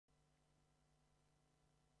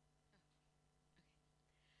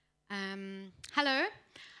Hello,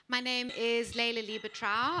 my name is Leila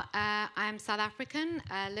Liebertrau. I'm South African,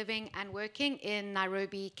 living and working in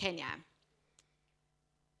Nairobi, Kenya.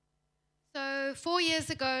 So 4 years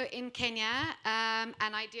ago in Kenya,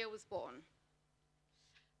 an idea was born.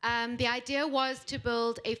 The idea was to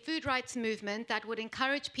build a food rights movement that would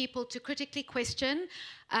encourage people to critically question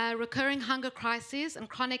recurring hunger crises and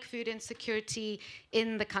chronic food insecurity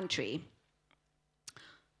in the country.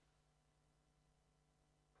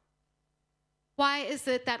 Why is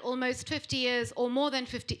it that almost 50 years, or more than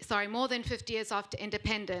 50 years after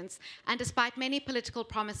independence, and despite many political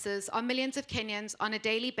promises, are millions of Kenyans on a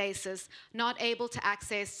daily basis not able to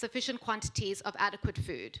access sufficient quantities of adequate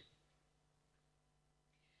food?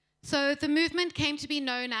 So the movement came to be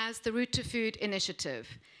known as the Route to Food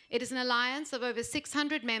Initiative. It is an alliance of over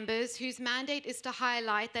 600 members whose mandate is to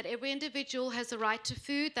highlight that every individual has a right to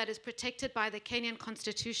food that is protected by the Kenyan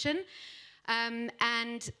Constitution,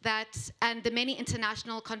 and the many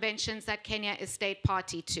international conventions that Kenya is state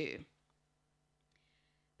party to.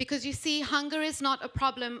 Because you see, hunger is not a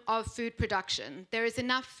problem of food production. There is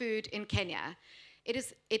enough food in Kenya. It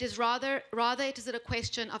is rather a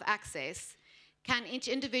question of access. Can each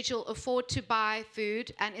individual afford to buy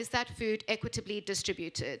food, and is that food equitably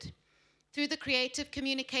distributed? Through the creative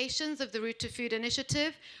communications of the Route to Food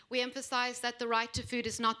Initiative, we emphasize that the right to food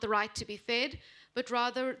is not the right to be fed, but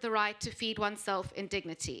rather the right to feed oneself in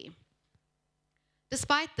dignity.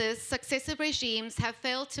 Despite this, successive regimes have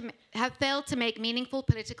failed to make meaningful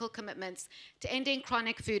political commitments to ending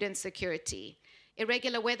chronic food insecurity.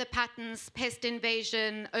 Irregular weather patterns, pest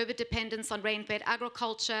invasion, overdependence on rain-fed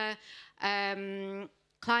agriculture,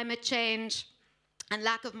 climate change, and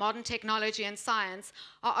lack of modern technology and science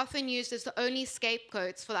are often used as the only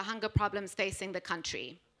scapegoats for the hunger problems facing the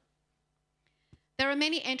country. There are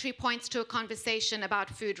many entry points to a conversation about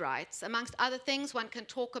food rights. Amongst other things, one can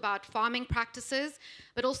talk about farming practices,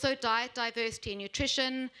 but also diet diversity and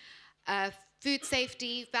nutrition, food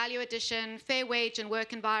safety, value addition, fair wage and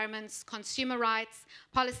work environments, consumer rights,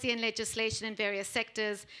 policy and legislation in various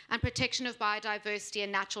sectors, and protection of biodiversity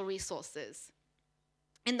and natural resources.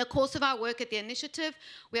 In the course of our work at the initiative,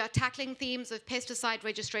 we are tackling themes of pesticide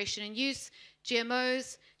registration and use,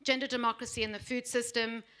 GMOs, gender democracy in the food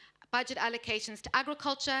system, budget allocations to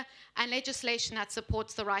agriculture, and legislation that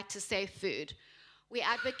supports the right to safe food. We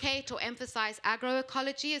advocate or emphasize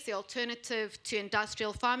agroecology as the alternative to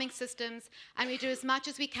industrial farming systems, and we do as much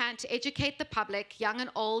as we can to educate the public, young and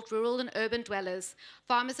old, rural and urban dwellers,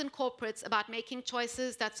 farmers and corporates, about making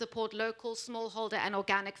choices that support local, smallholder, and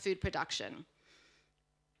organic food production.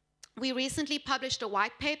 We recently published a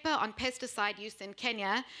white paper on pesticide use in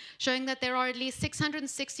Kenya, showing that there are at least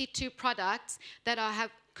 662 products that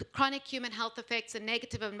have chronic human health effects and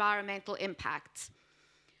negative environmental impacts.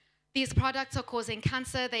 These products are causing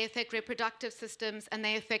cancer, they affect reproductive systems, and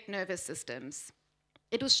they affect nervous systems.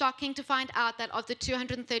 It was shocking to find out that of the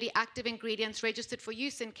 230 active ingredients registered for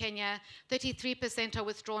use in Kenya, 33% are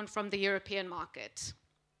withdrawn from the European market.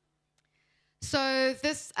 So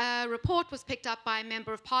this report was picked up by a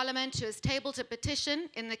member of parliament who has tabled a petition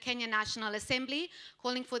in the Kenya National Assembly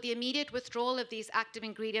calling for the immediate withdrawal of these active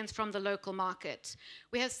ingredients from the local market.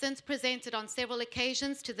 We have since presented on several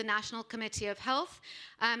occasions to the National Committee of Health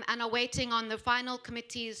and are waiting on the final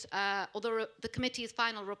committee's, the committee's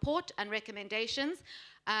final report and recommendations,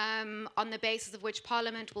 on the basis of which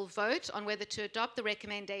Parliament will vote on whether to adopt the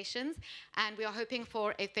recommendations, and we are hoping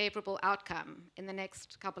for a favorable outcome in the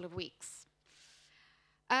next couple of weeks.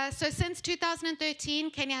 So since 2013,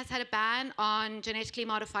 Kenya has had a ban on genetically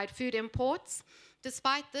modified food imports.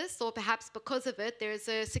 Despite this, or perhaps because of it, there is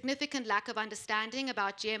a significant lack of understanding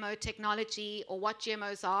about GMO technology or what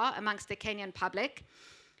GMOs are amongst the Kenyan public.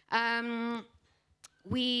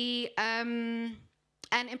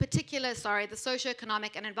 And in particular, the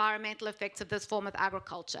socioeconomic and environmental effects of this form of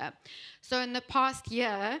agriculture. So in the past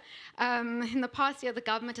year, the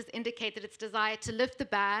government has indicated its desire to lift the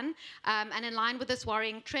ban, and in line with this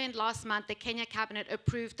worrying trend, last month, the Kenya cabinet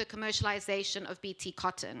approved the commercialization of BT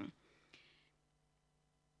cotton.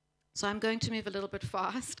 So I'm going to move a little bit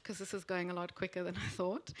fast, because this is going a lot quicker than I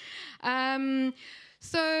thought.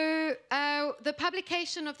 The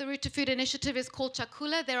publication of the Route to Food Initiative is called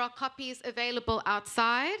Chakula. There are copies available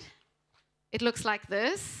outside. It looks like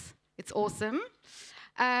this. It's awesome.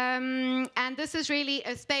 And this is really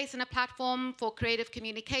a space and a platform for creative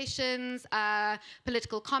communications,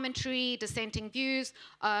 political commentary, dissenting views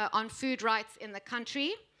on food rights in the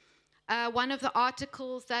country. One of the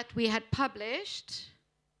articles that we had published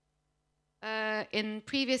in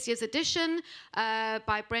previous year's edition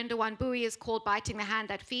by Brenda Wanbui is called Biting the Hand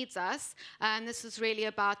That Feeds Us. And this is really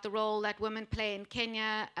about the role that women play in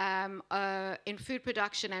Kenya in food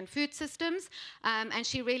production and food systems. And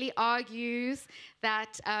she really argues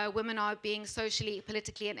that women are being socially,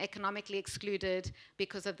 politically, and economically excluded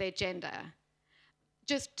because of their gender.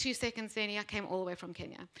 Just 2 seconds, Lenny, I came all the way from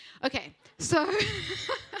Kenya. Okay, so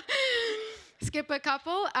skip a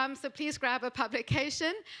couple, so please grab a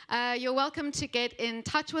publication. You're welcome to get in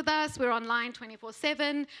touch with us. We're online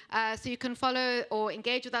 24/7, so you can follow or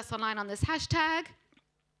engage with us online on this hashtag.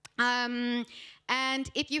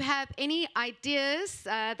 And if you have any ideas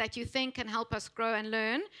that you think can help us grow and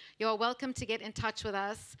learn, you're welcome to get in touch with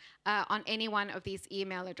us on any one of these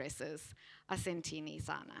email addresses. Asanteni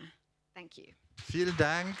sana. Thank you. Vielen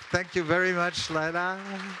Dank. Thank you very much, Laila.